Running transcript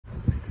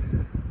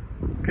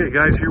Okay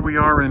guys, here we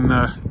are in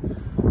a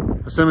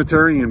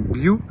cemetery in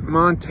Butte,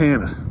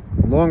 Montana.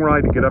 Long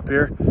ride to get up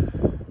here.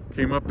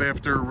 Came up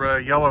after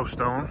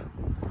Yellowstone,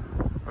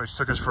 which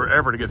took us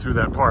forever to get through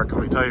that park,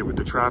 let me tell you, with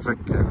the traffic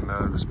and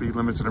the speed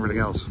limits and everything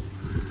else.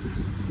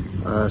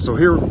 So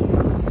here,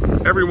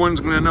 everyone's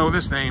gonna know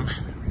this name,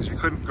 because you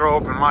couldn't grow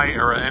up in my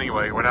era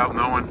anyway without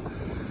knowing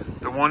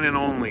the one and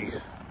only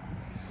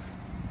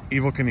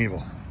Evel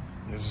Knievel.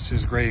 This is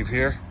his grave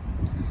here.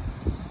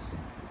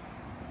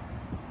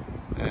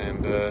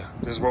 And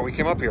this is what we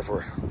came up here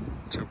for,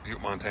 to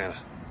Butte, Montana.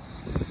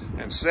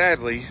 And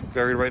sadly,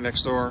 buried right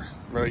next to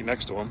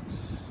him,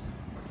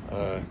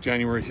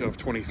 January of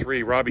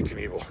 23, Robbie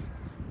Knievel,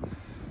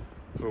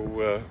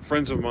 who,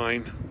 friends of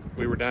mine,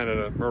 we were down at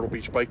a Myrtle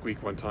Beach Bike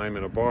Week one time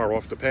in a bar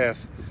off the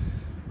path.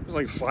 There's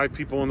like 5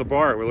 people in the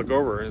bar. We look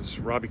over, it's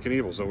Robbie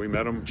Knievel. So we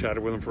met him,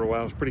 chatted with him for a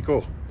while. It was pretty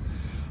cool.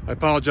 I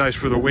apologize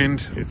for the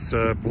wind. It's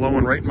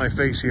blowing right in my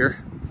face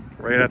here,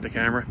 right at the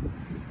camera.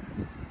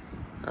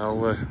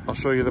 I'll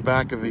show you the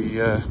back of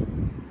the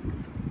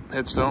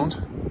headstones.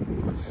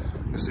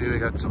 You see they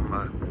got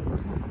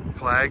some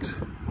flags,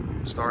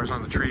 stars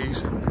on the trees.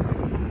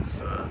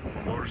 Some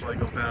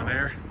motorcycles down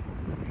there.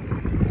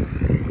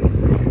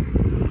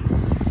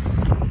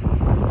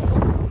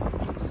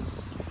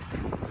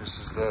 This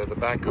is the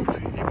back of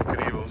Evel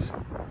Knievel's.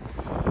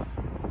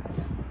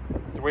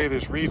 The way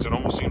this reads, it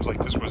almost seems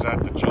like this was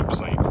at the jump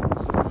site.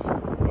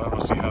 But I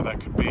don't see how that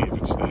could be if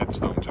it's the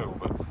headstone too.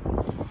 But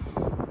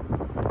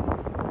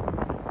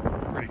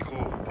pretty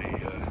cool with the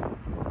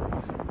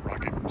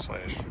rocket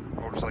slash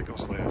motorcycle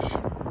slash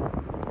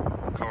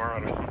car. I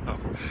don't know.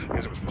 I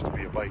guess it was supposed to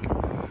be a bike.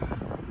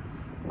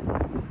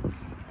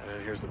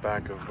 And here's the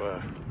back of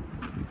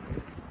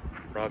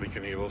Robbie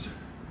Knievel's.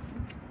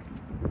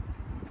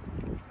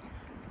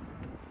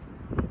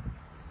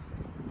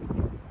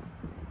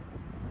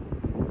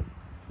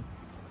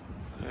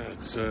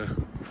 It's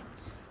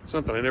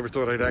something I never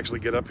thought I'd actually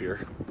get up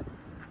here,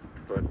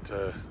 but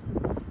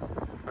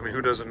I mean,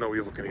 who doesn't know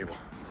Evel Knievel?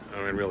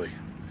 I mean, really,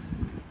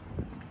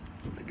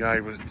 the guy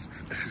was,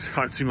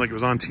 it seemed like it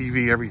was on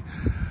TV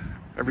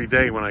every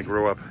day when I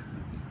grew up,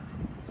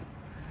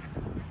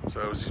 so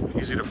it was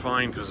easy to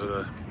find because of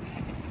the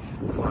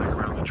flag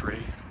around the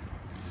tree.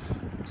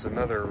 There's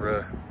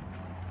another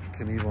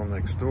Knievel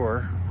next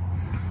door.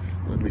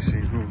 Let me see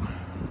who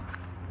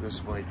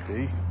this might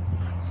be.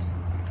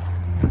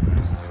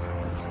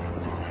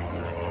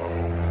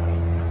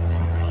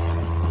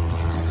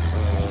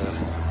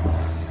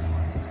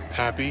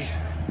 Pappy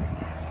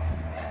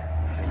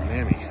and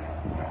Nanny.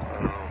 I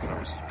don't know if that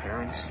was his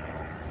parents.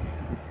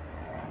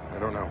 I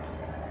don't know.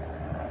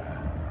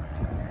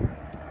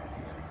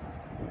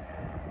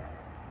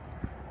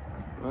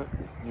 But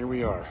here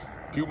we are,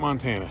 Butte,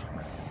 Montana,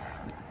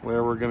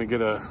 where we're going to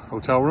get a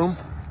hotel room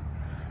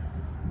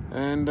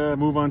and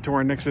move on to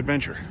our next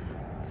adventure.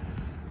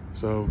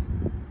 So,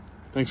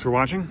 thanks for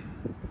watching.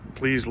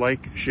 Please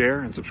like,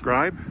 share, and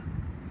subscribe.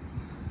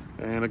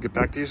 And I'll get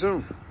back to you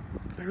soon.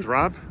 There's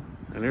Rob.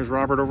 And there's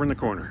Robert over in the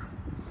corner.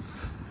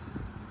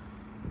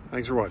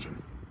 Thanks for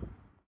watching.